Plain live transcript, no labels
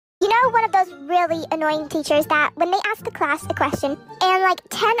you're one of those really annoying teachers that when they ask the class a question and like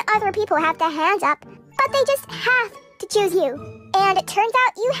 10 other people have their hands up, but they just have to choose you. And it turns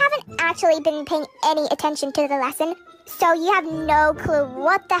out you haven't actually been paying any attention to the lesson, so you have no clue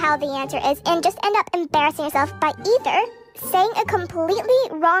what the hell the answer is and just end up embarrassing yourself by either saying a completely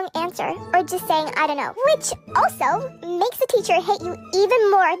wrong answer or just saying, I don't know, which also makes the teacher hate you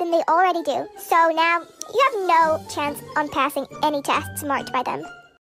even more than they already do. So now you have no chance on passing any tests marked by them.